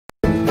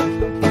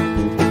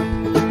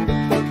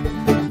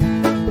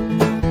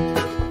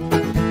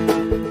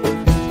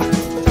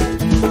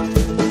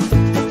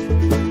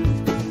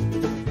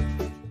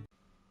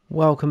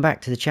Welcome back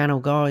to the channel,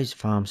 guys.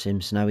 Farm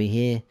Sim Snowy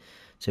here.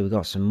 So we've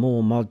got some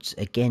more mods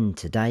again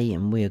today,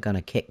 and we are going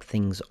to kick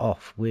things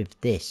off with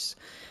this.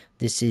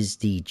 This is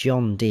the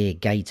John Deere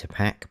Gator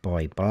pack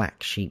by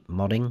BlackSheep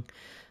modding.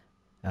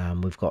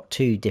 We've got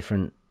two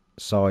different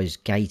size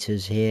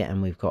gators here,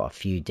 and we've got a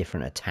few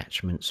different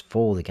attachments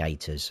for the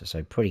gators.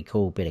 So pretty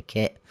cool bit of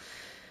kit.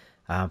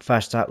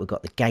 First up, we've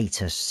got the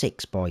Gator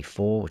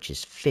 6x4, which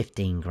is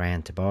 15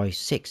 grand to buy,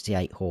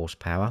 68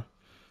 horsepower.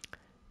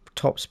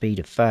 Top speed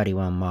of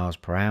 31 miles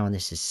per hour, and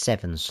this is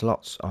 7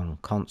 slots on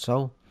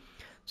console.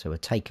 So we'll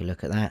take a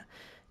look at that.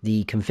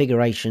 The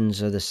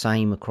configurations are the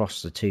same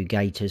across the two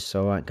Gators,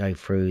 so I won't go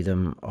through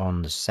them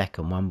on the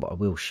second one, but I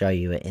will show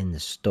you it in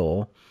the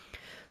store.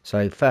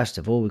 So first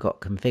of all, we've got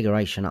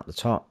configuration up the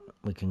top.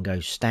 We can go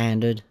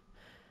standard,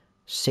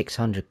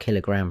 600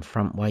 kilogram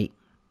front weight,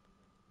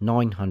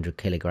 900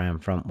 kilogram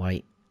front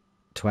weight,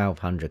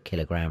 1200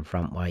 kilogram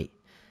front weight,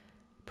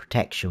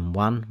 protection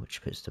 1,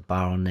 which puts the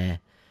bar on there,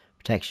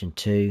 protection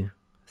 2,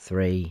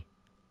 3,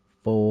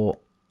 4,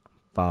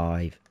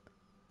 5,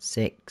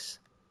 6,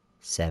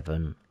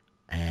 7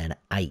 and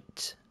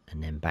 8,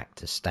 and then back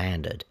to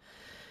standard.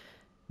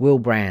 Wheel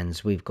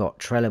brands, we've got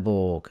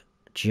Trelleborg,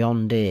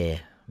 John Deere,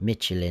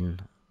 Michelin,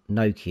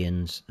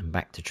 Nokians, and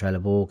back to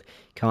Trelleborg.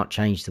 Can't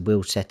change the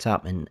wheel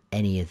setup in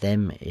any of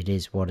them, it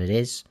is what it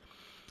is.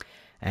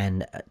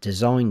 And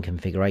design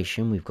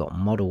configuration, we've got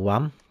Model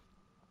 1,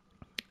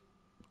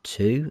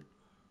 2,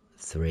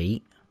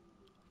 3,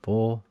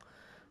 4,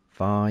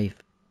 5,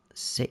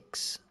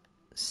 6,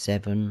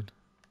 7,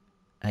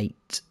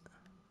 8,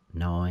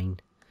 9,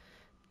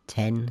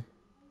 10,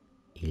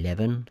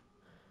 11,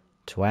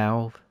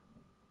 12,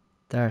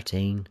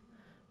 13,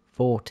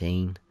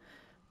 14,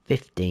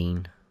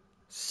 15,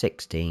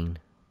 16,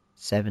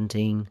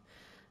 17,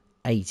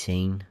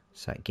 18,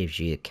 so that gives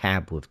you a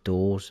cab with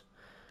doors,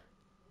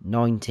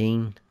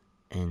 19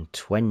 and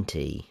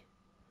 20,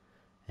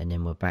 and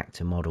then we're back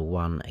to Model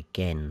 1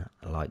 again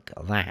like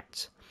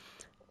that.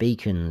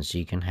 Beacons,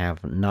 you can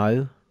have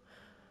no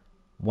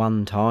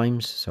 1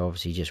 times, so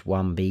obviously just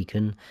one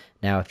beacon.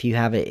 Now if you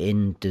have it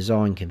in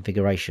design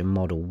configuration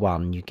Model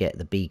 1, you get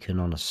the beacon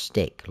on a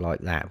stick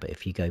like that, but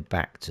if you go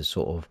back to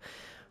sort of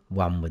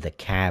one with a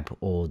cab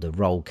or the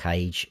roll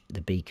cage, the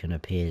beacon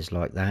appears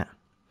like that.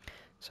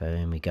 So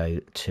then we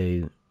go to,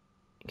 you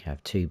can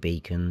have 2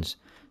 beacons.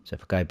 So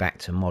if I go back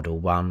to Model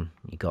 1,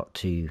 you got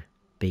 2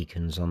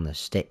 beacons on the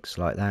sticks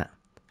like that,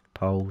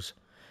 poles,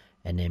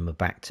 and then we're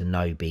back to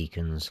no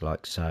beacons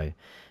like so.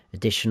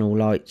 Additional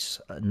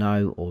lights,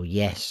 no or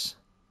yes,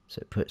 so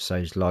it puts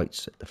those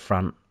lights at the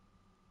front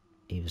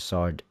either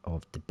side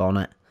of the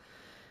bonnet,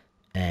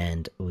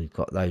 and we've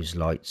got those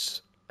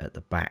lights at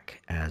the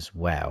back as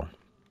well.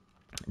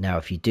 Now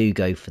if you do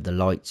go for the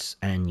lights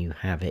and you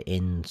have it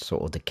in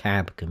sort of the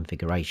cab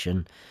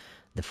configuration,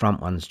 the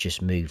front ones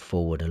just move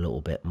forward a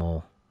little bit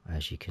more,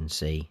 as you can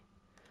see,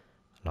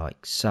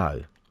 like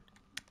so.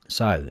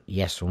 So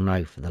yes or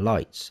no for the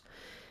lights.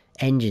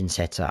 Engine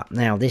setup.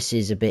 Now this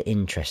is a bit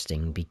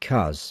interesting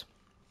because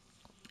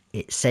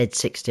it said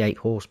 68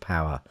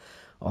 horsepower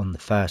on the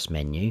first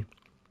menu.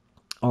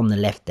 On the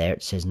left there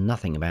it says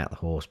nothing about the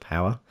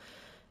horsepower,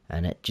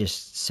 and it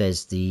just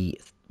says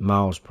the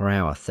miles per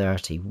hour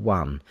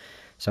 31.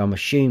 So I'm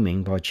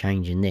assuming by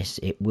changing this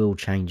it will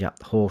change up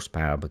the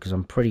horsepower, because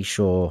I'm pretty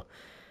sure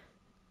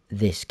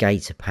this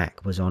Gator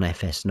pack was on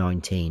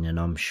FS19, and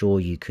I'm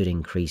sure you could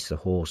increase the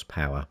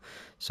horsepower.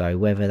 So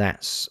whether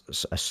that's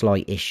a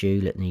slight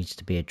issue that needs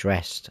to be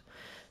addressed,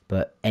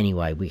 but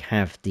anyway, we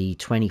have the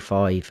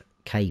 25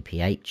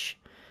 kph,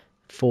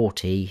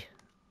 40,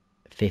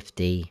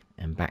 50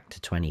 and back to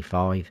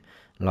 25.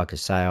 Like I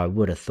say, I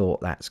would have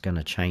thought that's going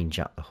to change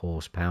up the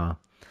horsepower.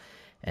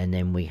 And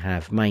then we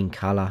have main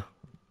colour,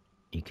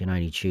 you can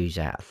only choose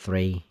out of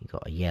 3. You've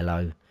got a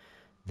yellow,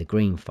 the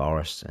green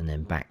forest, and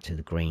then back to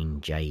the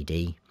green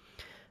JD.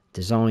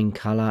 Design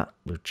colour,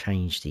 we'll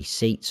change the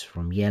seats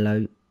from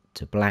yellow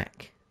to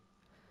black.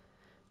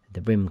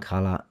 The rim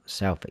colour,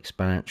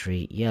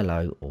 self-explanatory,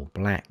 yellow or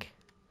black.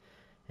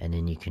 And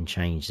then you can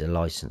change the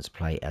license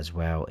plate as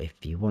well if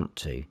you want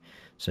to.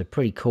 So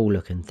pretty cool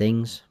looking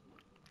things.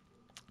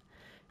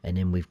 And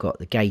then we've got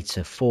the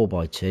Gator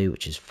 4x2,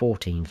 which is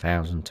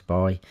 14,000 to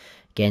buy.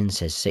 Again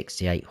says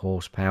 68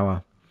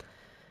 horsepower.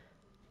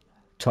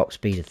 Top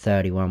speed of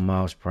 31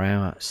 miles per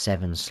hour,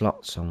 7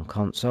 slots on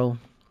console.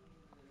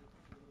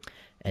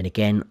 And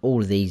again,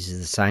 all of these are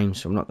the same,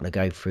 so I'm not going to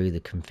go through the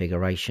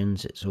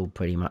configurations. It's all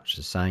pretty much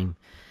the same.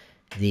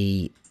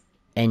 The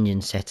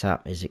engine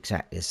setup is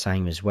exactly the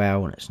same as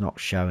well, and it's not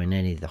showing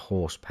any of the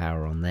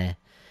horsepower on there.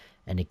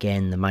 And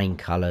again, the main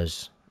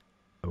colours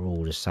are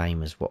all the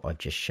same as what I've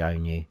just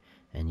shown you,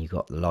 and you've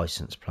got the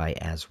license plate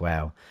as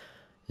well.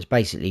 It's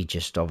basically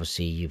just,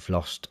 obviously you've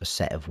lost a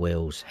set of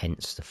wheels,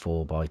 hence the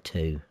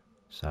 4x2.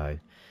 So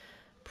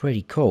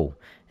pretty cool.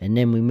 And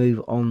then we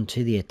move on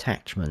to the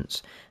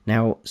attachments.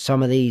 Now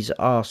some of these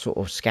are sort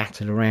of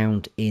scattered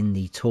around in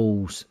the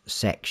tools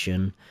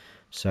section,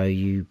 so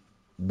you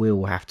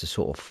will have to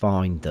sort of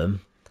find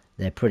them.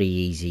 They're pretty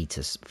easy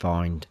to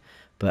find,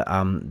 but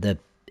the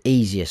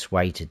easiest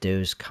way to do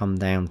is come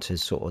down to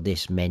sort of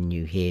this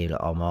menu here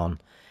that I'm on,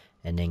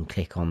 and then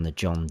click on the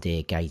John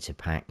Deere Gator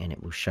pack, and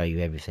it will show you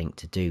everything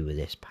to do with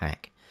this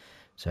pack.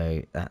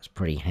 So that's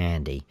pretty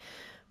handy.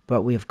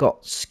 But we've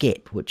got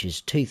Skip, which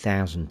is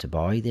 2,000 to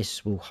buy.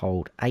 This will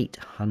hold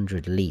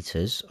 800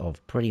 litres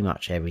of pretty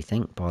much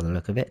everything by the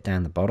look of it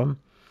down the bottom.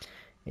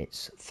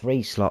 It's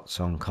 3 slots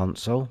on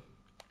console.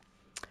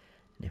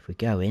 And if we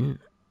go in,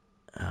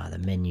 the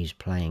menu's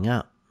playing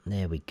up.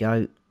 There we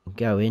go.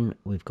 Go in,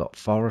 we've got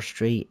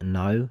forestry,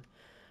 no.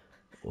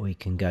 Or you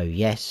can go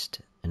yes,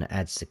 and it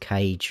adds the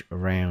cage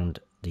around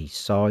the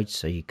sides,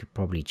 so you could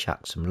probably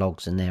chuck some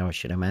logs in there, I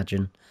should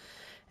imagine.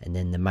 And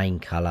then the main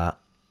colour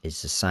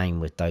is the same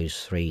with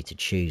those 3 to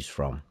choose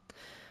from.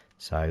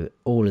 So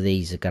all of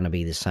these are going to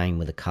be the same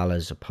with the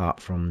colours, apart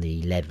from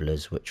the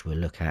levelers, which we'll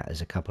look at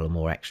as a couple of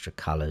more extra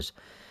colours.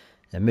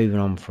 Then moving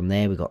on from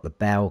there, we've got the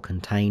Bale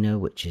container,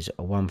 which is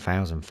a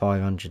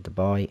 1,500 to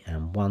buy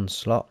and 1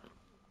 slot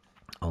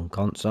on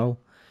console.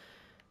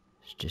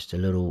 It's just a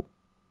little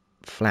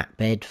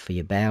flatbed for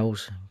your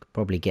bales. You could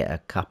probably get a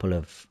couple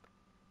of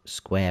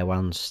square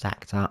ones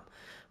stacked up,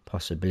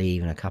 possibly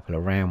even a couple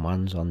of round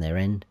ones on their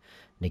end.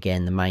 And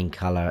again, the main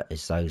colour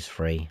is those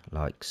 3,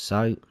 like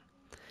so.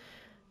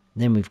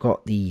 Then we've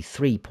got the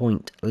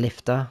 3-point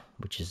lifter,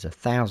 which is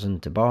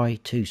 1,000 to buy,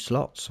 2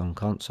 slots on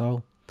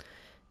console.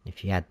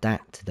 If you add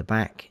that to the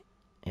back,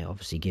 it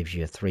obviously gives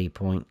you a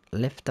 3-point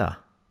lifter.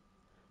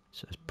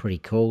 So it's pretty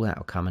cool.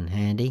 That'll come in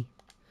handy,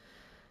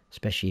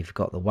 especially if you've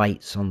got the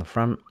weights on the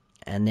front.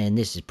 And then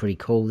this is pretty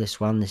cool, this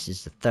one. This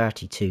is the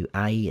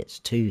 32A. It's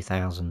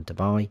 2,000 to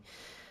buy.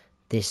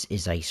 This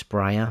is a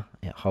sprayer.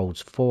 It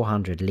holds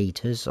 400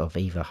 litres of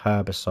either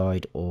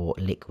herbicide or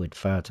liquid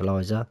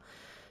fertiliser.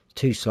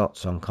 2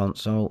 slots on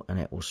console, and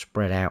it will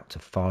spread out to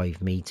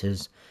 5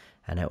 metres,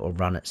 and it will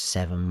run at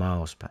 7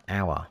 miles per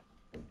hour.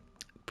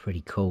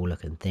 Pretty cool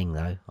looking thing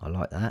though, I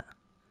like that.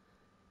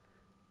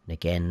 And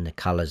again, the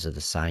colours are the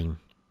same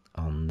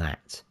on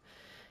that.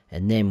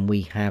 And then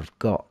we have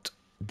got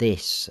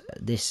this.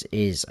 This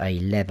is a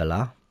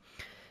leveller.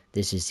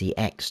 This is the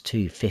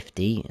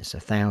X250. It's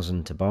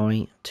 1,000 to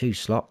buy, 2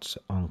 slots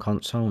on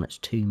console, and it's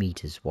 2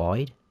 metres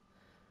wide,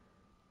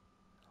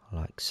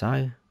 like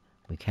so.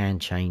 We can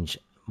change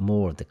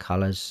more of the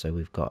colours, so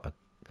we've got a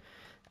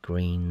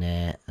green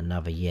there,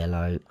 another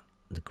yellow,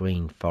 the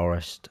green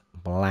forest,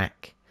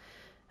 black,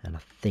 and I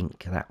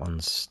think that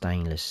one's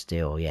stainless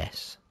steel,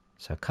 yes.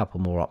 So a couple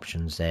more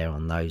options there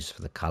on those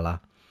for the colour.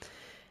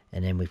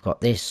 And then we've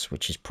got this,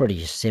 which is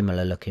pretty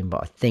similar looking,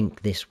 but I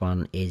think this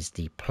one is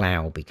the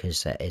plough,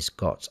 because it has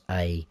got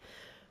a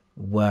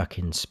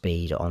working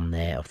speed on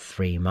there of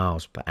 3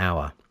 miles per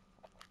hour.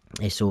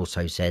 This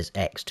also says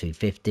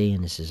X250,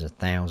 and this is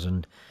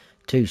 1,000.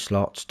 2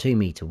 slots, 2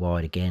 metre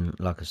wide again,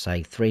 like I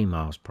say, 3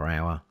 miles per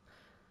hour,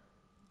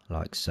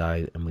 like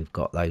so. And we've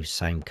got those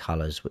same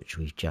colours which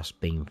we've just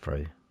been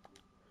through.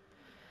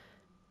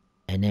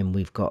 And then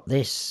we've got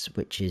this,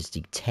 which is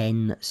the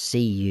 10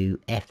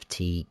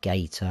 CUFT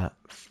Gator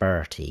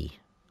 30,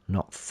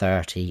 not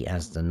 30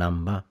 as the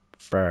number,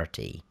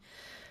 30.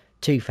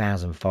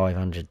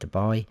 2,500 to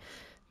buy.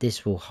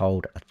 This will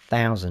hold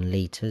 1,000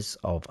 litres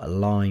of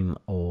lime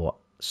or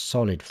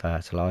solid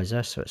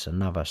fertiliser, so it's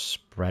another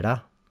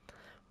spreader,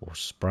 or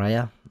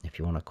sprayer, if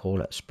you want to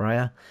call it a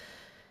sprayer.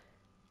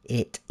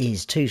 It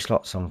is 2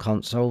 slots on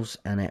consoles,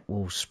 and it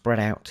will spread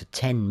out to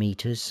 10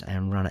 metres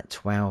and run at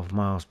 12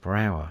 miles per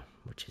hour,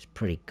 which is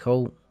pretty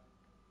cool.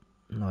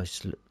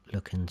 Nice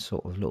looking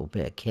sort of little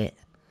bit of kit.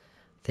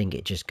 I think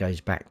it just goes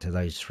back to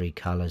those 3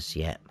 colours,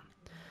 yeah,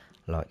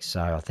 like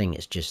so. I think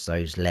it's just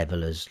those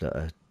levelers that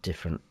are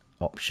different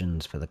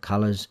options for the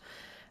colours.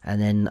 And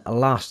then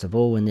last of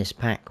all in this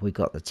pack, we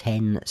got the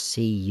 10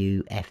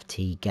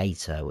 CUFT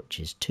Gator, which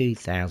is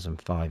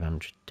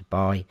 2,500 to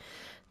buy.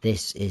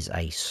 This is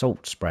a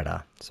salt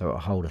spreader, so it'll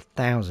hold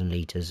 1,000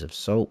 litres of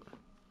salt.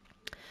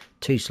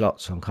 2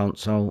 slots on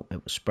console. It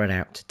will spread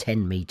out to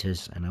 10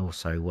 metres and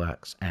also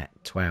works at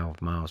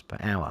 12 miles per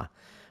hour.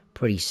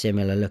 Pretty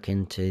similar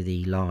looking to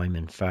the lime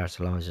and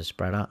fertiliser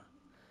spreader.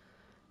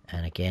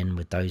 And again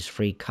with those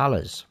 3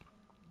 colours.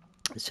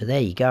 So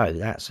there you go,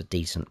 that's a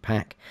decent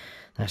pack.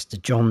 That's the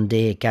John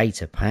Deere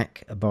Gator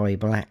pack by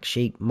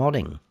BlackSheep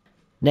Modding.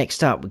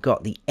 Next up, we've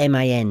got the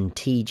MAN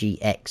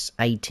TGX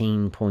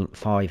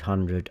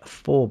 18.500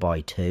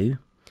 4x2.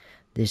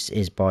 This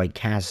is by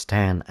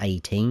Kaztan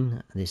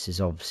 18. This is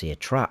obviously a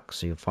truck,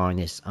 so you'll find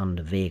this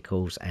under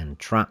vehicles and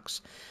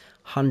trucks.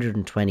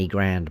 120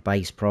 grand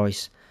base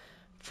price,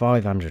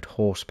 500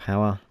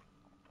 horsepower,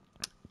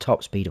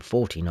 top speed of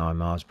 49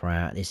 miles per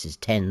hour. This is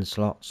 10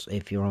 slots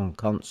if you're on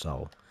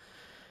console.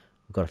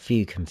 We've got a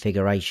few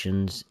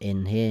configurations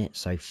in here.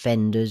 So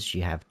fenders,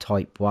 you have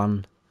type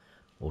 1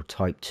 or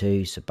type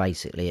 2. So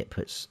basically it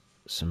puts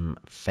some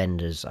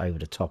fenders over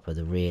the top of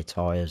the rear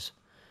tyres.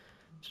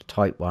 So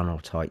type 1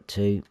 or type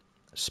 2.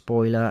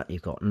 Spoiler,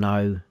 you've got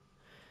no.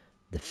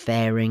 The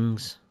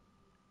fairings,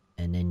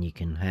 and then you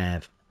can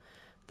have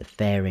the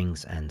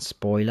fairings and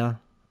spoiler,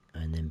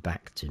 and then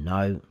back to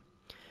no.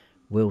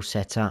 Wheel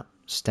setup,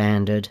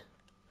 standard.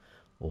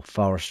 or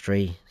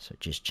forestry, so it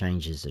just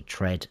changes the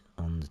tread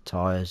on the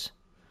tyres.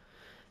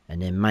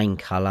 And then main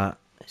colour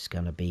is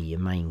going to be your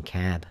main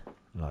cab,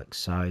 like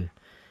so.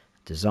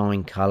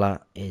 Design colour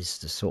is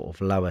the sort of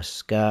lower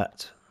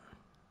skirt,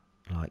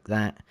 like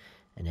that.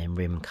 And then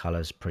rim colour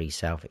is pretty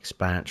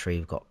self-explanatory.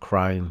 We've got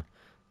chrome,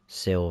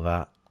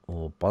 silver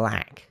or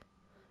black.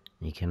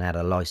 You can add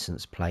a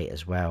license plate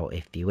as well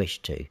if you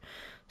wish to.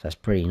 So that's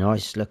pretty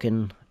nice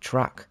looking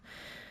truck.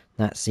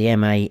 That's the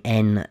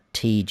MAN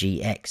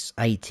TGX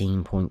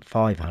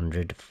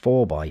 18.500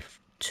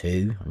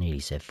 4x2. I nearly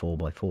said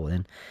 4x4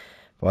 then.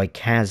 By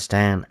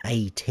Kazdan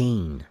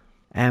 18.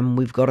 And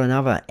we've got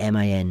another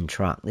MAN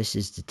truck. This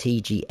is the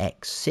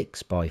TGX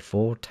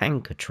 6x4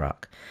 tanker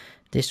truck.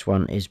 This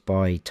one is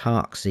by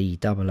Tarksy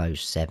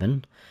 007.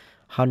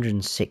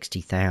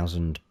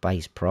 160,000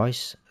 base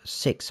price.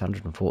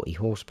 640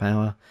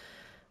 horsepower.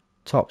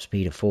 Top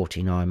speed of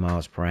 49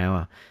 miles per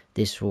hour.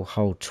 This will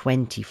hold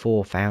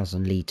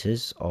 24,000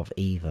 litres of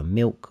either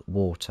milk,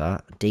 water,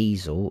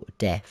 diesel,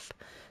 DEF,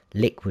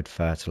 liquid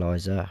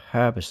fertiliser,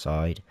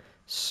 herbicide,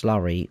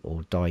 slurry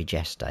or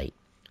digestate.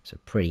 So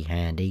pretty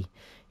handy.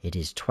 It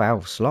is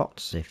 12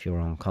 slots if you're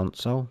on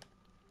console.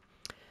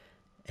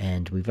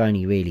 And we've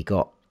only really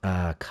got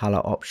colour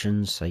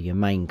options. So your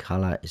main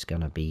colour is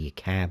going to be your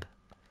cab,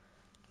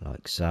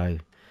 like so.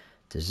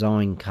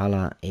 Design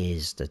colour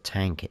is the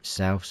tank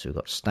itself. So we've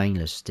got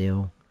stainless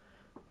steel,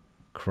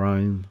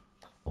 chrome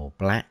or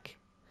black.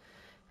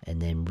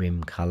 And then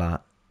rim colour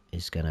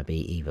is going to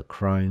be either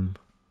chrome,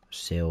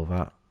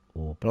 silver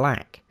or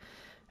black.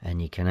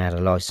 And you can add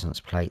a license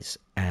plates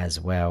as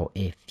well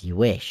if you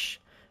wish.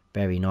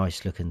 Very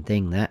nice looking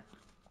thing, that.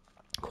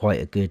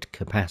 Quite a good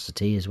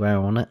capacity as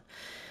well on it.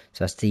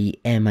 So that's the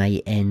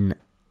MAN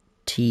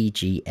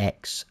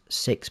TGX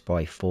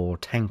 6x4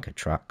 tanker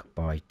truck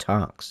by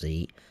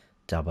Tarksy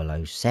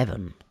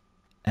 007.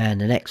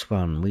 And the next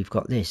one, we've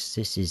got this.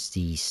 This is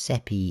the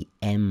Seppi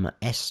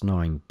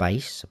MS9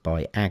 base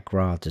by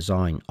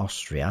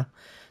AgrarDesignAustria.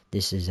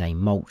 This is a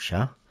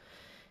mulcher.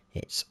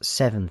 It's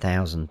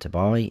 7,000 to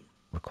buy.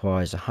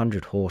 Requires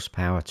 100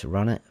 horsepower to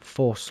run it.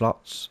 4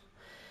 slots.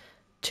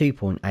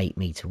 2.8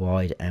 metre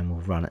wide and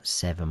will run at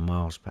 7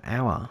 miles per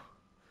hour.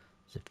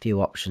 There's a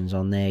few options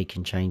on there. You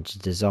can change the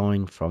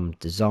design from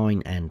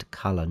design and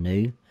colour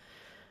new,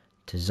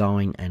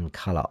 design and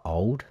colour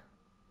old,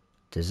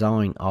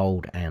 design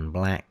old and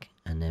black,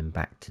 and then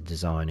back to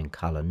design and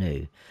colour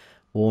new.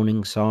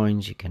 Warning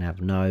signs, you can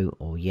have no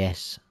or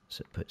yes,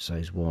 so it puts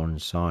those warning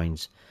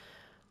signs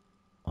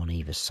on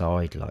either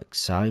side like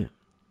so.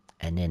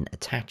 And then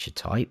attacher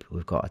type,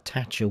 we've got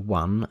attacher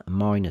 1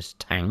 minus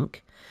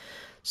tank.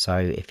 So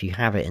if you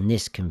have it in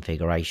this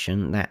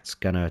configuration, that's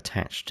going to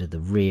attach to the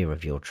rear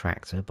of your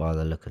tractor by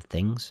the look of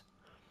things.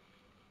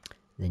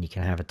 Then you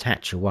can have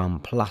attacher 1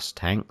 plus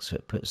tank, so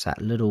it puts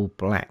that little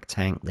black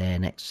tank there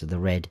next to the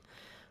red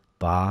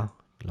bar,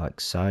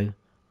 like so.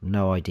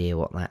 No idea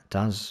what that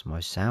does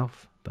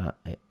myself, but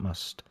it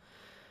must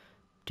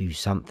do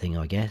something,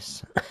 I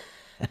guess.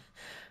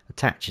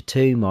 Attacher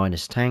 2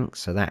 minus tank,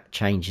 so that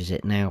changes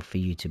it now for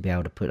you to be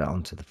able to put it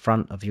onto the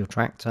front of your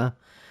tractor,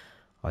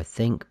 I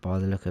think, by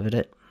the look of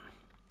it.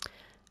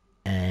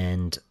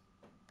 And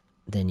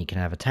then you can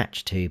have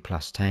attacher 2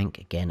 plus tank.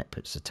 Again, it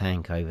puts the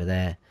tank over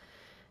there.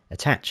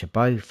 Attacher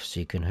both, so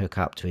you can hook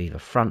up to either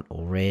front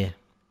or rear.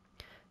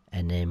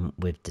 And then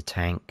with the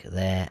tank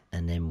there,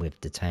 and then with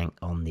the tank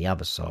on the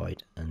other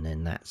side. And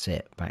then that's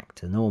it, back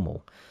to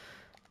normal.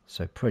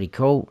 So pretty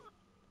cool.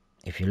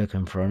 If you're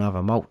looking for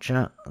another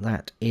mulcher,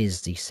 that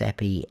is the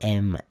Seppi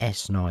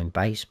MS9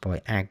 base by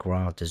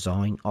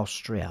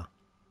AgrarDesignAustria.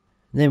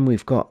 Then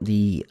we've got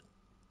the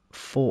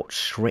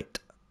Fortschritt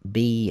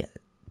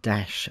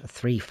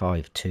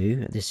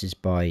B-352. This is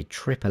by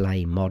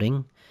AAA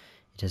Modding.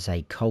 It is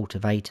a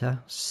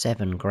cultivator,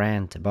 7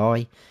 grand to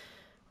buy.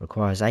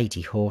 Requires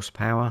 80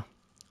 horsepower.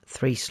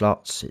 3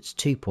 slots, it's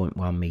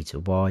 2.1 metre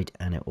wide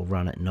and it will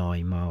run at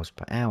 9 miles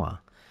per hour.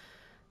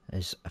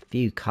 There's a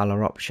few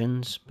colour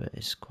options, but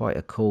it's quite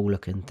a cool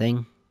looking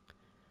thing.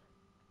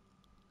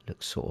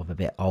 Looks sort of a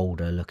bit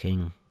older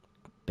looking,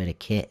 bit of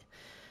kit.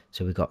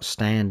 So we've got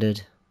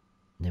standard,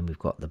 and then we've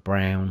got the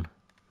brown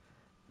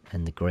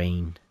and the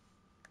green,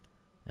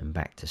 and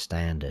back to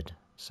standard.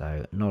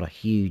 So not a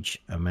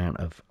huge amount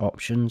of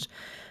options,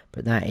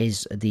 but that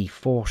is the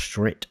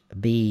Fortschritt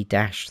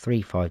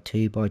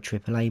B-352 by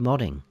AAA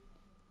Modding.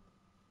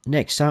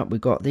 Next up,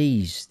 we've got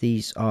these.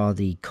 These are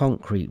the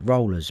Concrete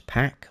Rollers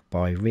Pack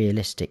by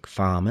Realistic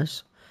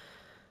Farmers.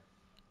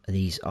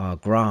 These are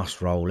grass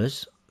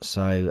rollers.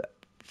 So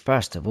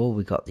first of all,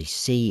 we've got the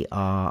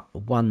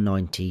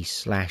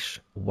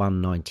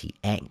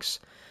CR190/190X.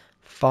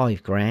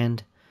 5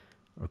 grand.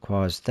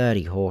 Requires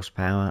 30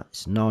 horsepower.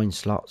 It's 9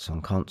 slots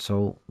on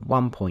console.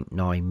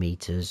 1.9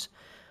 meters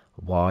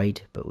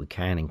wide, but we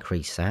can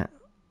increase that,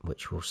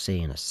 which we'll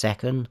see in a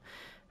second,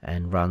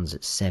 and runs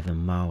at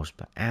 7 miles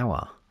per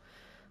hour.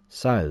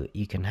 So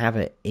you can have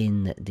it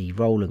in the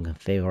rolling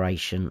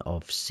configuration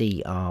of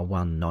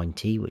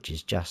CR190, which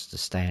is just the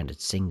standard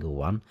single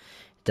one.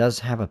 It does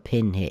have a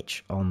pin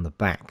hitch on the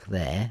back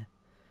there,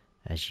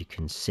 as you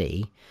can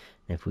see.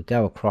 And if we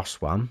go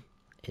across one,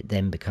 it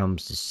then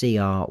becomes the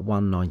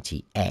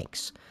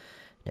CR190X.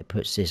 It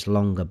puts this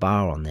longer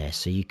bar on there,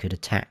 so you could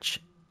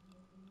attach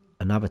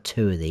another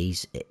 2 of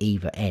these at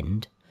either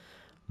end.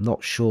 I'm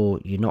not sure,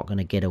 you're not going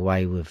to get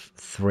away with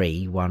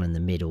 3, one in the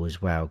middle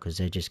as well, because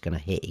they're just going to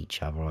hit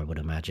each other, I would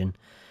imagine.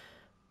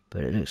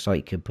 But it looks like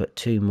you could put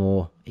 2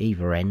 more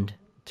either end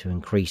to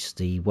increase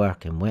the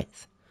working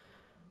width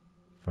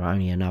for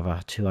only another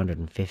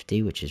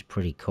 250, which is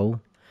pretty cool.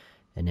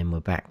 And then we're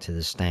back to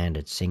the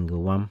standard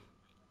single one.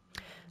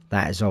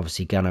 That is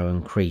obviously going to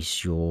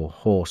increase your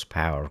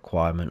horsepower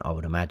requirement, I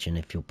would imagine,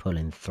 if you're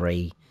pulling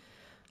 3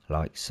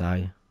 like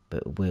so,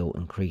 but it will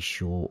increase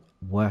your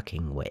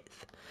working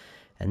width.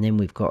 And then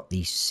we've got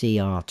the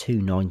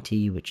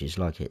CR290, which is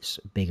like its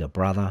bigger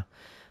brother.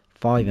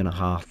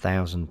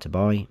 5,500 to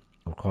buy,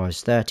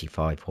 requires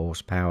 35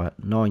 horsepower,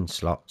 9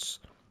 slots.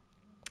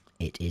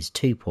 It is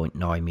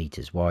 2.9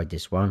 meters wide,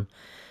 this one,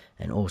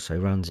 and also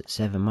runs at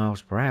 7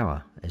 miles per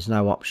hour. There's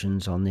no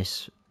options on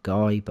this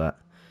guy, but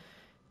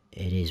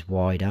it is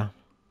wider.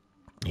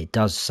 It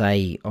does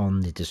say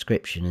on the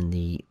description in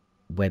the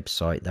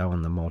website, though,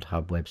 on the Mod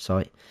Hub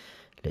website,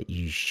 that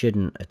you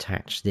shouldn't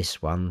attach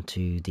this one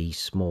to the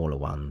smaller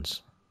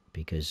ones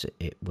because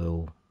it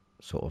will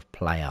sort of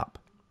play up.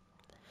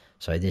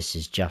 So this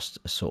is just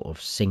a sort of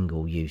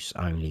single use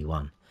only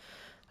one,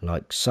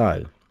 like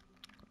so.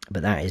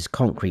 But that is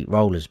Concrete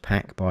Rollers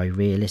Pack by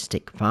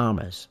Realistic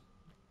Farmers.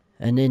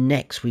 And then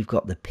next we've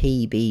got the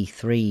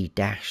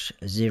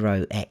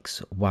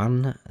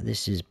PB3-0X1.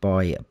 This is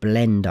by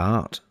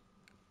BlendArt,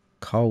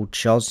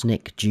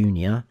 Kolchozník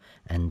Jr.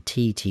 and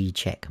TT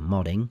Czech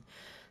Modding.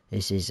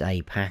 This is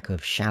a pack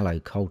of shallow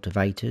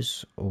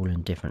cultivators, all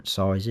in different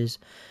sizes.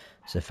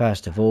 So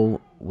first of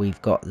all,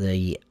 we've got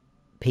the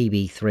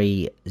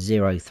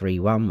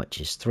PB3031,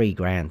 which is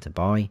 £3,000 to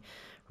buy.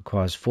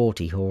 Requires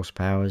 40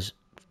 horsepower,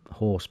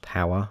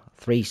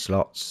 3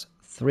 slots,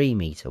 3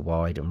 meter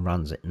wide, and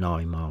runs at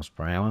 9 miles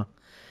per hour.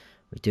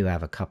 We do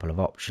have a couple of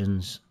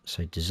options.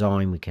 So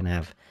design, we can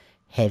have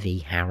heavy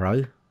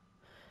harrow,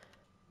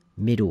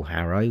 middle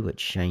harrow, which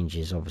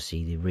changes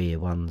obviously the rear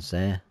ones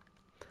there,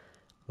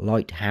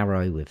 light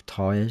harrow with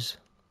tyres,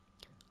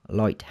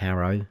 light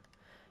harrow,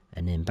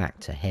 and then back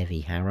to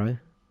heavy harrow.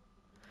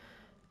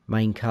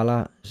 Main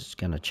colour is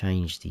going to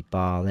change the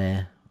bar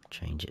there,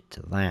 change it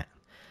to that.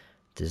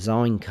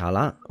 Design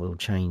colour, we'll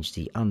change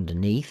the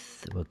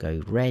underneath, we'll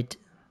go red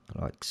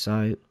like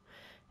so,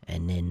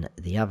 and then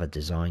the other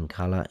design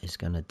colour is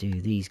going to do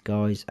these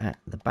guys at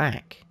the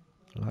back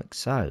like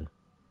so.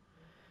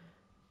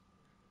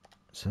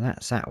 So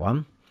that's that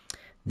one.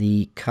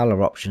 The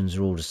colour options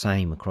are all the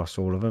same across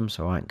all of them,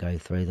 so I won't go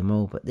through them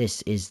all, but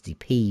this is the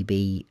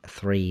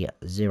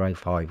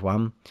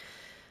PB3051,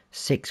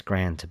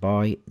 £6,000 to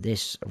buy.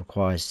 This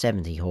requires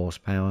 70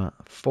 horsepower,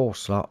 4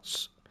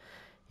 slots.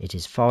 It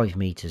is 5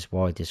 meters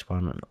wide, this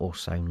one, and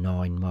also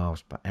 9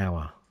 miles per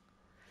hour.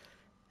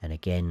 And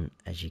again,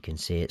 as you can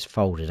see, it's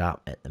folded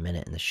up at the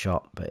minute in the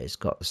shop, but it's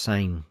got the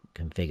same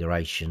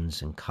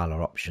configurations and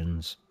colour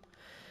options.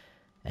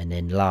 And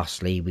then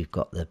lastly, we've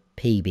got the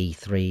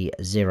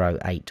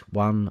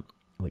PB3081,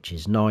 which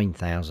is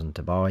 9,000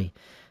 to buy.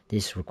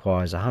 This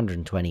requires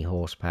 120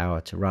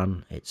 horsepower to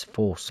run. It's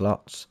 4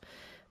 slots,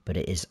 but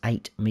it is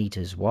 8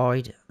 meters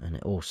wide, and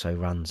it also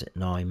runs at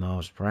 9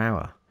 miles per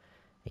hour.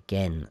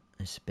 Again,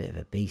 it's a bit of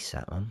a beast,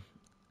 that one.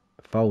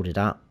 Folded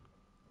up,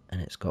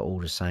 and it's got all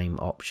the same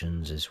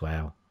options as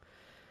well,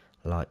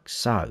 like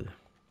so.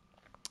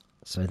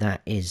 So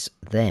that is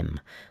them.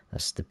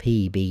 That's the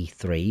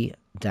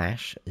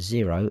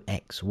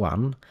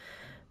PB3-0X1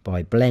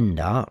 by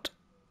BlendArt,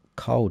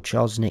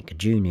 Kolchozník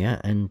Jr.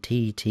 and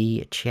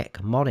TT Czech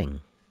Modding.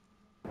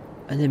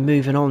 And then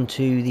moving on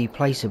to the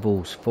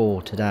placeables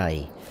for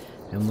today.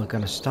 And we're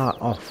going to start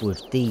off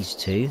with these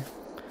two.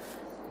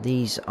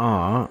 These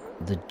are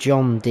the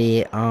John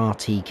Deere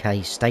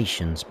RTK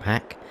Stations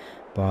pack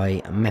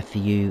by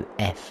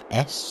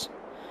MefiuFs.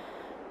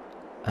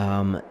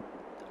 I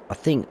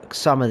think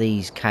some of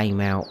these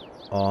came out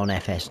on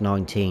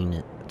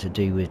FS19 to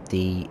do with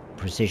the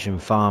Precision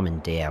Farming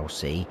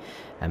DLC,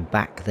 and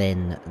back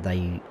then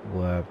they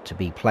were to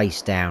be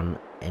placed down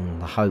in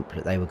the hope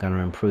that they were going to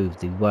improve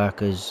the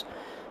workers'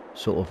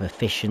 sort of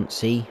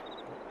efficiency,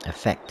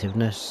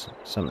 effectiveness,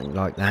 something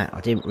like that. I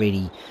didn't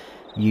really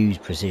use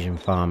Precision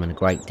Farming a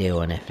great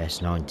deal in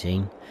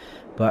FS19,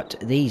 but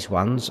these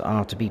ones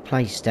are to be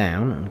placed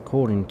down, and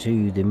according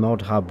to the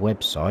Mod Hub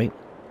website,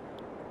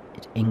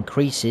 it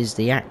increases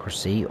the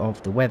accuracy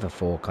of the weather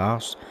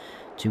forecast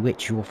to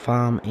which your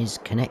farm is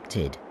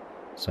connected.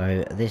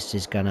 So this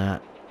is going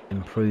to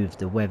improve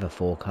the weather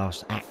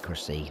forecast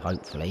accuracy,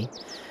 hopefully.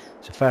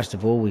 So first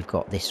of all, we've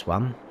got this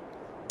one.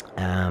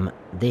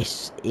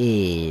 This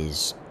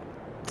is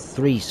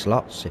 3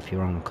 slots if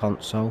you're on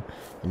console,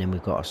 and then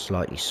we've got a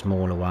slightly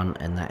smaller one,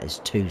 and that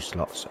is 2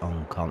 slots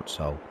on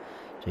console.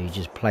 So you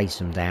just place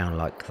them down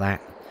like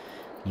that.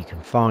 You can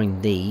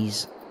find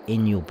these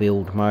in your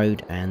build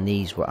mode, and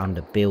these were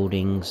under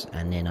buildings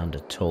and then under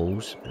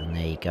tools, and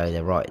there you go,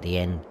 they're right at the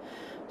end.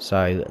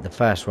 So the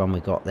first one we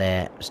got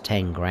there was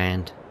 10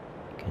 grand.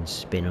 You can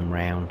spin them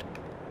round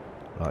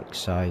like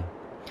so.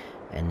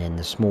 And then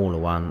the smaller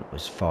one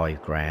was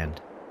 5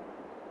 grand.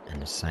 And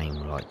the same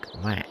like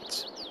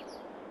that.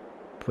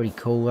 Pretty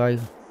cool though.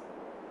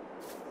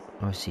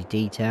 Nicely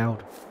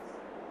detailed.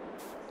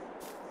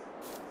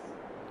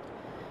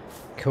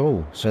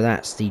 Cool. So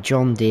that's the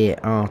John Deere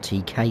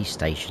RTK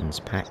stations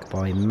pack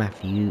by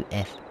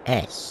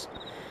MefiuFs.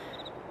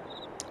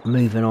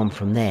 Moving on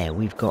from there,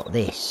 we've got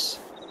this.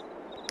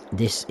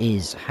 This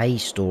is hay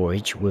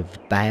storage with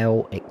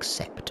Bale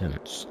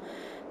acceptance.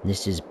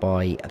 This is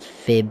by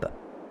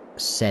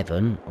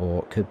FIB7, or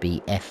it could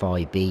be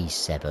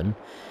FIB7.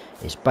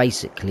 It's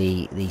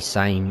basically the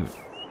same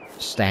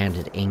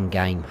standard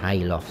in-game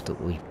hay loft that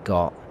we've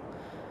got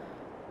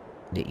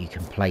that you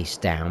can place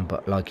down,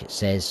 but like it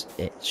says,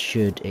 it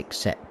should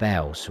accept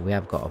Bale. So we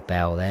have got a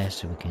Bale there,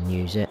 so we can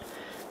use it.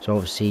 So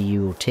obviously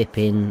you will tip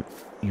in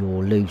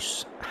your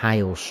loose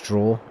hay or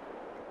straw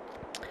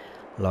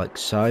like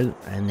so,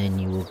 and then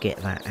you will get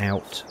that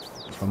out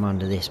from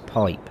under this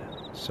pipe.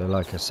 So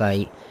like I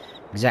say,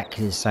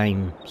 exactly the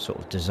same sort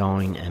of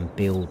design and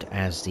build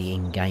as the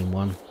in-game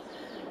one,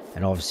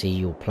 and obviously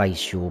you'll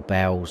place your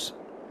bales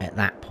at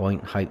that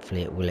point.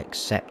 Hopefully it will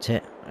accept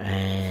it.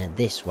 And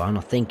this one,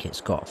 I think it's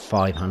got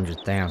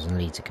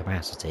 500,000 litre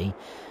capacity,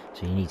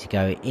 so you need to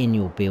go in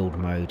your build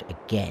mode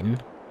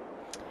again,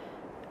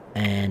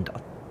 and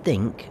I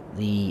think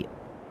the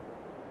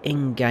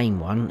in-game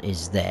one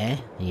is there.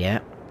 Yeah,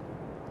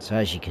 so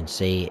as you can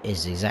see, it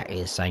is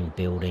exactly the same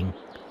building.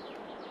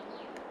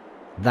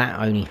 That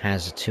only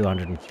has a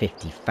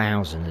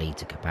 250,000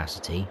 litre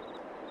capacity.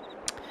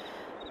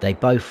 They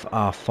both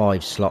are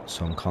 5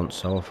 slots on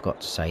console, I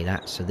forgot to say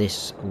that. So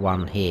this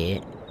one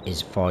here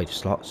is 5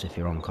 slots if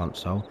you're on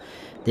console.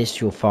 This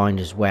you'll find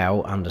as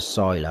well under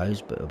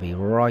silos, but it'll be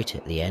right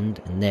at the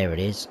end, and there it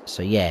is.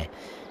 So yeah,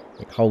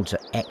 it holds an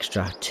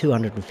extra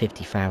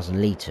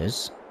 250,000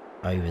 litres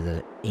over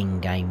the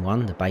in-game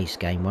one, the base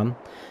game one.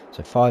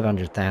 So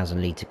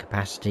 500,000 litre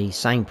capacity,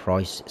 same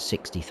price,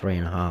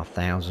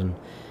 63,500,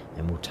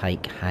 and we'll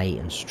take hay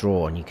and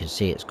straw, and you can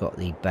see it's got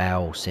the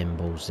Bale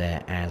symbols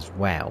there as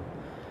well.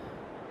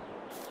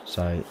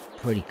 So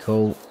pretty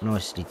cool,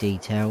 nicely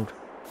detailed.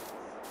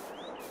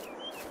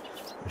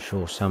 I'm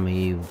sure some of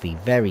you will be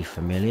very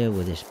familiar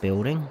with this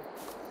building.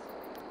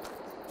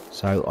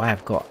 So I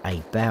have got a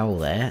Bale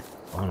there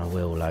on a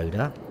wheel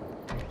loader.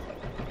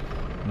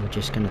 We're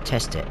just going to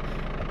test it.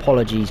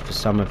 Apologies for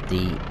some of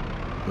the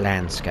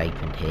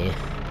landscaping here.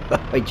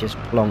 I just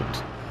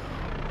plonked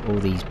all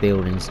these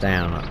buildings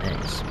down.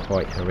 It's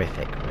quite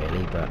horrific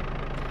really, but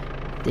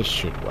this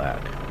should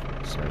work.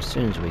 So as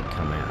soon as we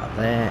come out of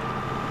there,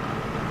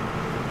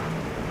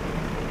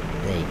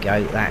 there you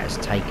go, that has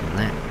taken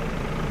that.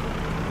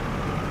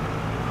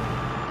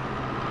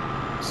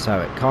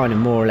 So it kind of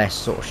more or less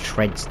sort of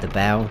shreds the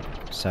Bale,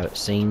 so it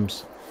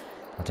seems.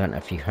 I don't know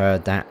if you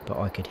heard that, but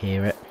I could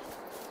hear it.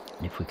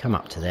 And if we come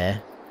up to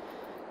there,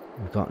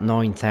 we've got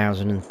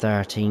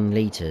 9,013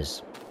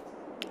 litres.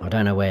 I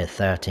don't know where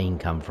 13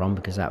 come from,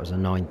 because that was a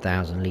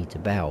 9,000 litre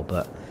Bale,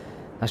 but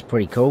that's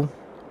pretty cool.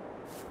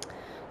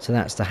 So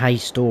that's the hay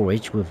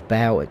storage with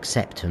Bale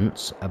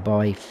acceptance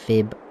by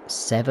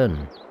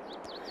FIB7.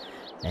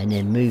 And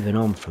then moving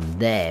on from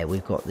there,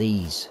 we've got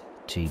these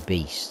two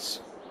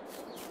beasts,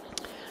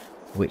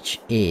 which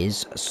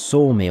is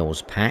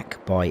Sawmills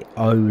pack by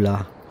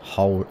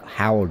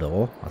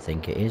OlaHaldor, I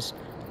think it is,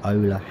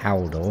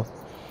 OlaHaldor.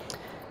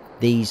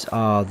 These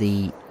are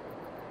the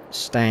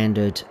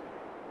standard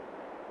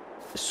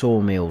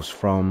sawmills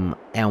from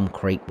Elm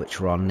Creek,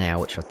 which we're on now,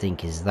 which I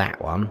think is that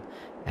one,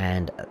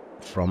 and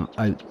from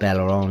Oak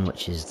Belleron,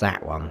 which is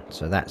that one.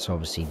 So that's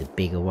obviously the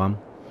bigger one.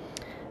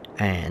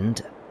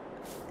 And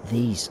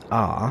these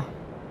are,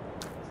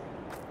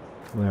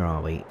 where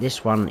are we?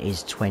 This one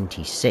is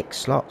 26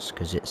 slots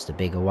because it's the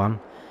bigger one,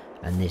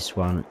 and this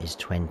one is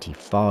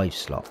 25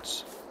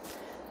 slots.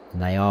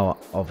 And they are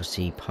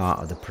obviously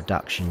part of the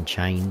production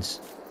chains,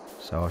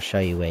 so I'll show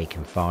you where you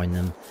can find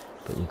them.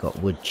 But we've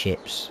got wood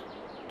chips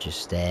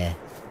just there.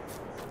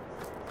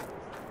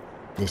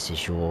 This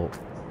is your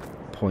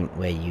point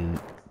where you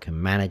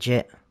can manage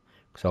it,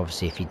 because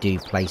obviously if you do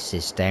place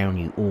this down,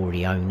 you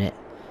already own it.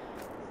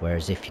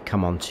 Whereas if you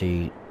come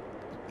onto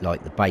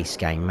like the base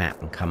game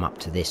map and come up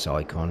to this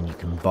icon, you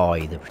can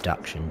buy the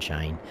production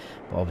chain,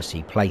 but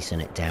obviously placing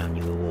it down,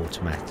 you will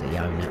automatically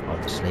own it.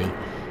 Obviously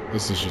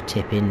this is your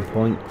tip in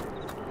point.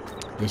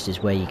 This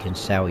is where you can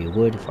sell your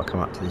wood. If I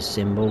come up to this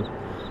symbol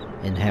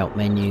in the help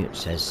menu, it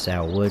says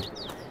sell wood,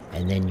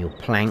 and then your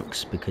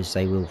planks, because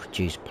they will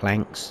produce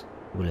planks,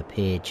 will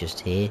appear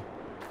just here.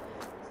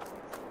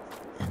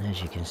 And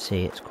as you can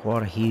see, it's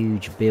quite a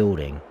huge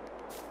building.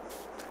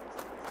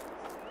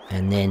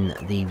 And then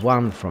the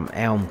one from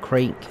Elm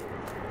Creek,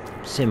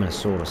 similar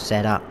sort of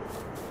setup,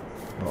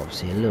 but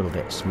obviously a little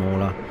bit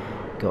smaller.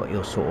 Got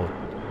your sort of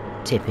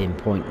tip-in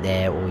point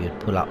there, or you'd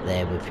pull up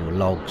there with your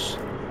logs,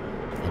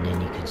 and then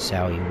you can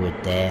sell your wood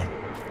there.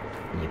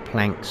 And your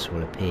planks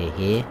will appear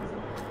here.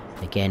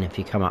 Again, if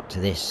you come up to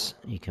this,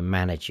 you can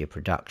manage your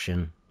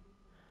production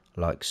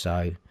like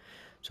so.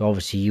 So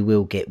obviously you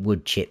will get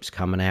wood chips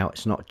coming out.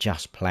 It's not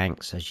just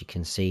planks, as you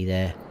can see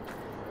there.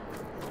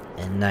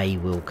 And they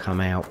will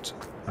come out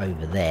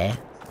over there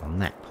on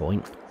that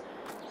point.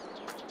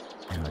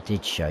 And I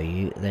did show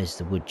you, there's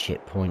the wood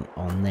chip point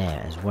on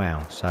there as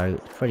well. So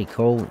it's pretty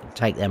cool.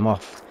 Take them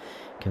off.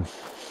 You can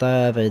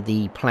further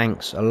the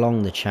planks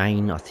along the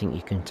chain. I think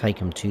you can take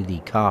them to the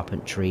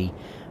carpentry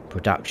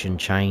production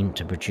chain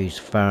to produce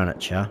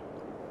furniture.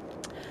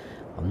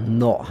 I'm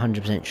not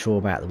 100% sure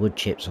about the wood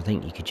chips. I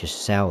think you could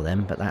just sell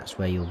them, but that's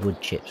where your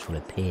wood chips will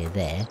appear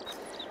there.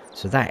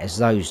 So that is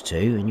those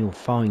two, and you'll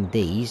find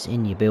these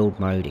in your build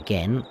mode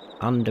again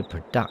under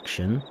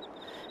production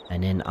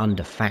and then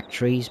under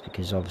factories,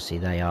 because obviously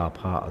they are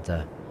part of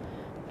the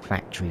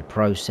factory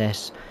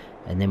process.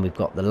 And then we've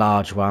got the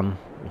large one,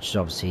 which is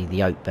obviously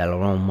the oak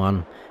Baleron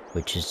one,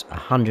 which is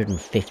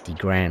 150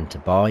 grand to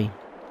buy.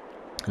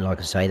 And like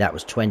I say, that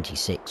was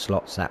 26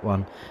 slots. That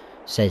one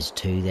says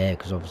 2 there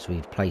because obviously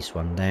we've placed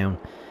one down.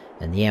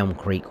 And the Elm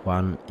Creek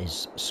one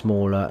is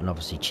smaller and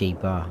obviously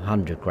cheaper,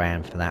 100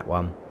 grand for that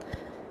one,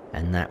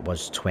 and that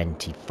was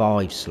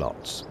 25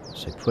 slots.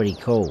 So pretty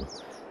cool.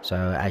 So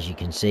as you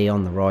can see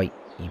on the right,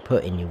 you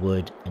put in your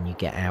wood and you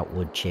get out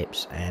wood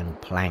chips and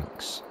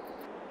planks.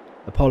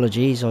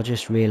 Apologies, I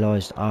just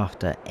realised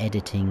after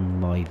editing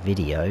my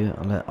video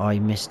that I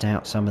missed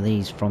out some of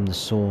these from the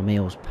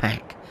Sawmills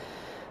pack.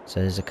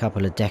 So there's a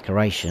couple of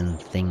decoration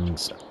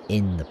things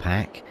in the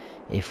pack.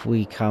 If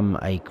we come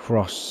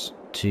across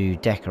to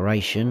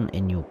decoration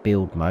in your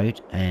build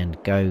mode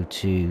and go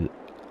to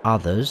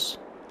others,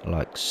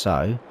 like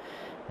so,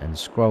 and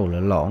scroll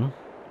along,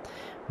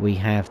 we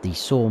have the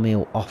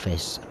Sawmill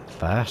office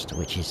first,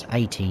 which is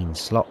 18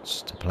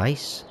 slots to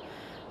place.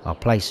 I'll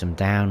place them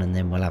down and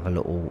then we'll have a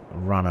little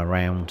run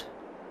around.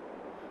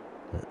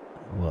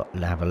 We'll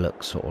have a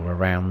look sort of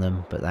around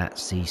them, but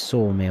that's the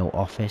Sawmill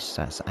office.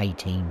 That's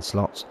 18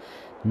 slots,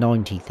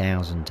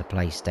 90,000 to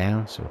place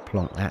down, so we'll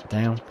plonk that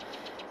down.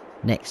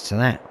 Next to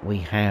that we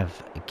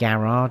have a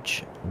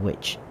garage,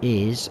 which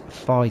is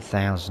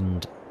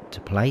 5,000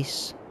 to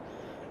place.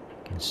 You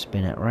can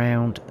spin it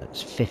round.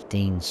 It's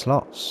 15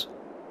 slots.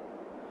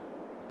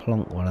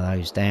 Plonk one of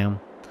those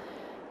down.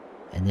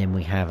 And then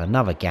we have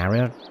another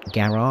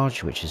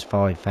garage, which is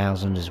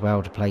 5,000 as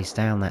well to place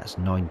down. That's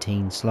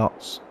 19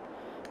 slots.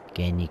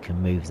 Again, you can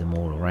move them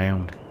all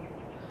around.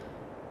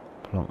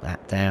 Plonk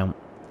that down.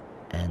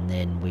 And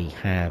then we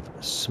have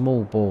a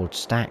small board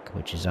stack,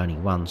 which is only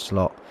 1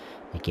 slot.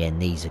 Again,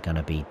 these are going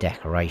to be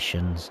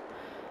decorations.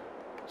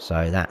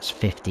 So that's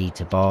 50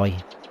 to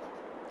buy.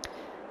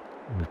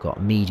 We've got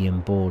a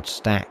medium board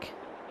stack,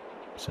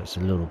 so it's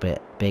a little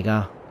bit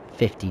bigger.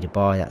 50 to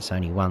buy, that's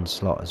only 1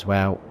 slot as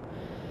well.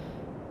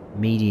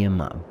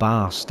 Medium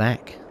bar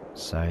stack,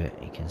 so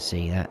you can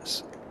see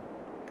that's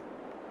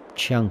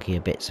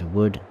chunkier bits of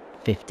wood.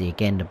 50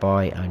 again to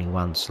buy, only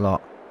 1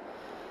 slot.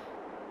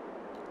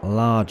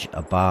 Large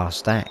bar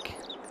stack,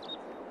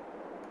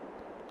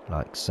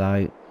 like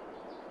so.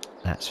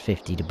 That's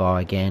 50 to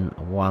buy again,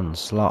 1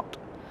 slot.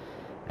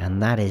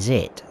 And that is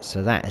it.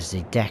 So that is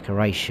the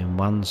decoration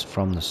ones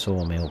from the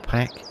Sawmill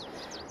pack.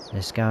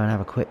 Let's go and have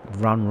a quick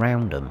run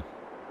round them.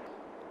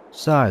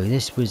 So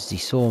this was the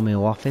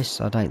Sawmill office.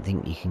 I don't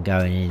think you can go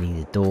in any of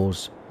the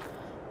doors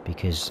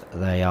because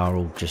they are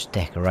all just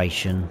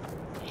decoration,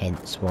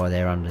 hence why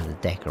they're under the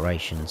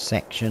decoration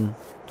section.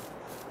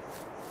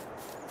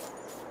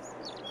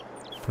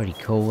 Pretty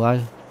cool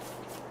though.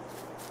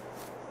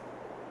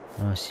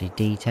 Nicely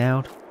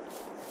detailed.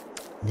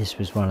 This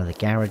was one of the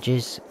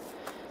garages.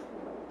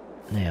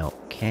 Now,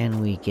 can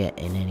we get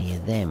in any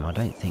of them? I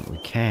don't think we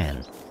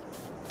can,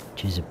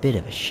 which is a bit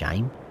of a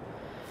shame.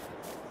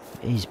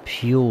 It is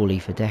purely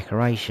for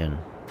decoration.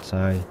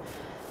 So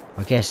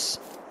I guess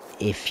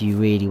if you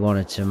really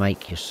wanted to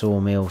make your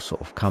sawmill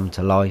sort of come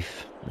to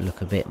life,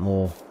 look a bit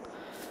more,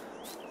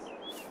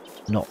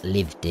 not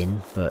lived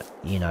in, but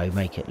you know,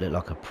 make it look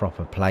like a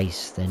proper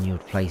place, then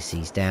you'd place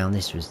these down.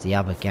 This was the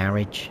other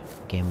garage.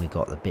 Again, we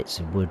got the bits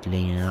of wood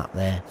leaning up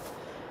there.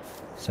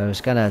 So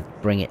it's going to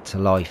bring it to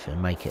life and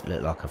make it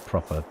look like a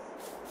proper,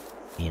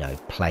 you know,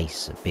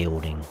 place, a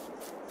building.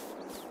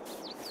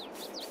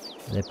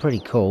 They're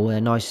pretty cool.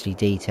 They're nicely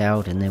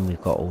detailed. And then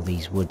we've got all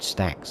these wood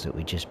stacks that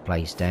we just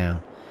placed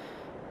down.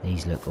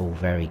 These look all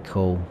very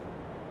cool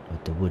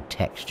with the wood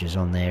textures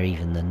on there,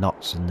 even the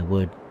knots in the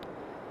wood.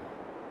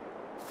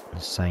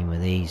 The same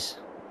with these.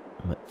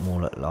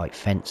 More look like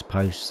fence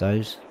posts,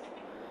 those.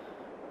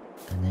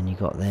 And then you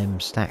got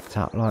them stacked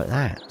up like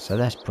that. So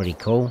that's pretty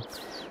cool.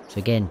 So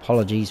again,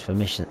 apologies for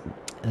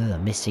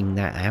missing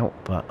that out,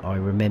 but I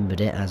remembered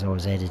it as I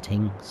was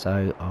editing,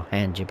 so I'll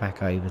hand you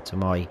back over to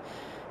my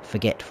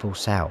forgetful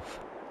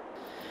self.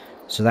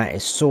 So that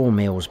is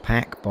Sawmills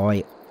pack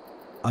by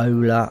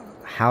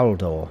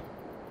OlaHaldor.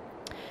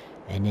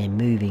 And then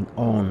moving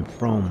on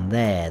from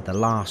there, the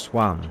last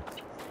one,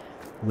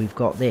 we've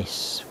got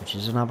this, which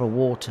is another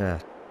water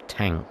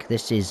tank.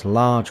 This is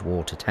large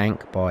water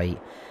tank by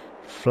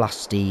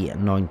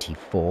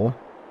FS22.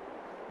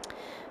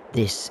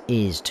 This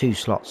is 2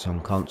 slots on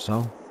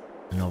console.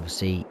 and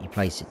obviously you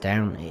place it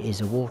down, it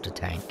is a water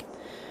tank.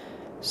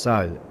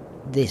 So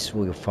this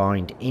will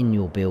find in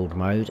your build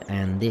mode,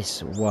 and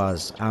this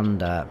was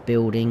under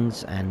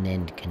buildings and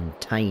then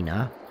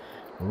container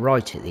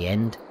right at the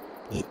end.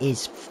 It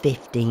is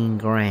 15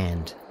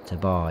 grand to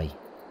buy,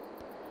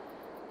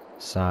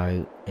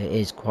 so it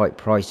is quite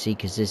pricey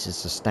because this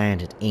is the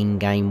standard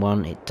in-game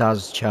one. It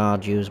does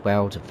charge you as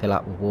well to fill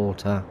up with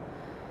water,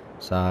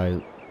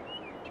 so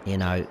you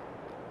know,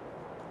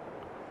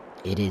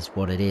 it is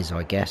what it is,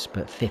 I guess.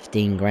 But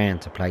 15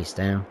 grand to place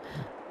down,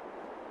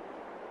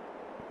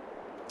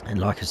 and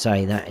like I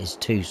say, that is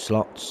 2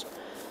 slots.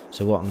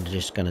 So what I'm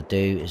just going to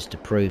do is to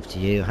prove to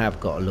you, I have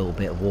got a little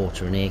bit of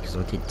water in here because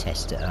I did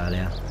test it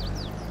earlier.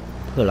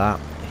 Pull up,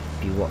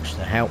 if you watch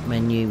the help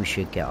menu, we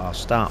should get our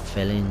start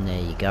filling.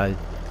 There you go.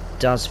 It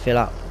does fill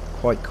up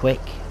quite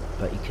quick,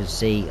 but you can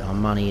see our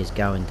money is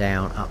going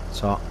down up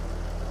top.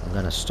 I'm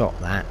going to stop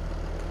that.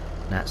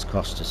 That's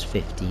cost us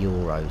 50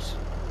 euros.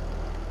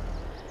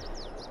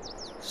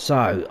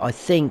 So I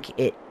think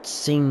it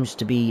seems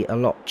to be a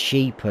lot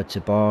cheaper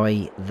to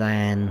buy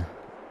than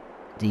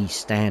the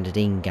standard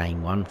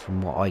in-game one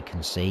from what I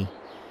can see,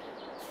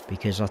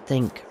 because I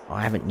think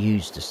I haven't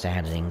used the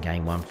standard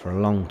in-game one for a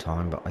long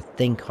time, but I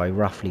think I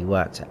roughly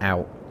worked it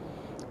out.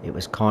 It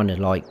was kind of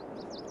like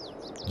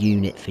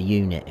unit for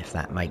unit, if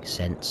that makes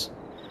sense.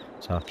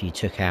 So if you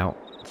took out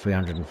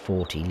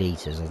 340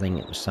 litres, I think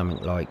it was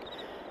something like,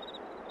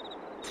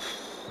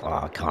 oh,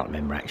 I can't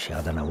remember actually,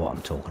 I don't know what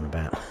I'm talking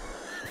about.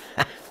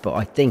 But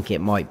I think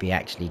it might be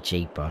actually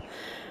cheaper.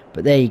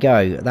 But there you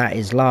go, that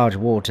is large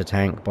water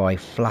tank by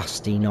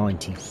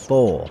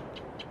Flusty94.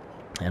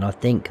 And I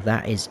think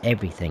that is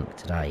everything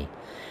today.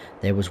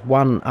 There was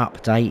one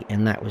update,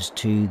 and that was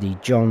to the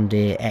John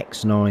Deere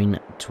X9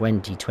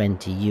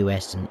 2020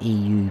 US and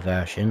EU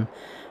version,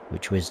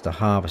 which was the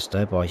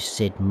harvester by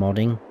Sid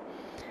Modding.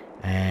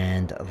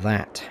 And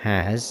that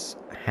has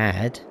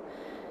had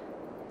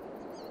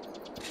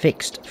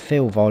fixed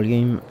fill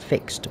volume,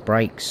 fixed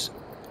brakes,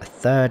 a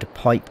third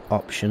pipe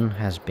option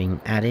has been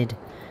added,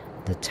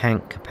 the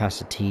tank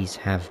capacities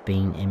have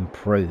been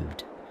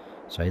improved.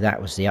 So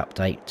that was the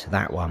update to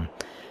that one.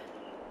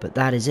 But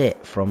that is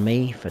it from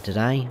me for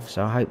today.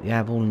 So I hope you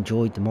have all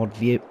enjoyed the mod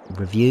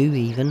review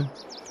even.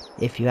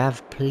 If you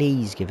have,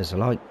 please give us a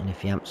like, and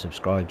if you haven't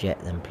subscribed yet,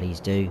 then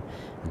please do.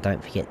 And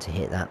don't forget to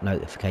hit that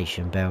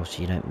notification bell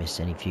so you don't miss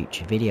any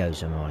future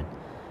videos of mine.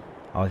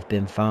 I've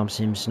been Farm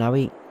Sim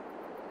Snowy.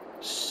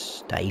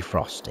 Stay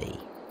frosty.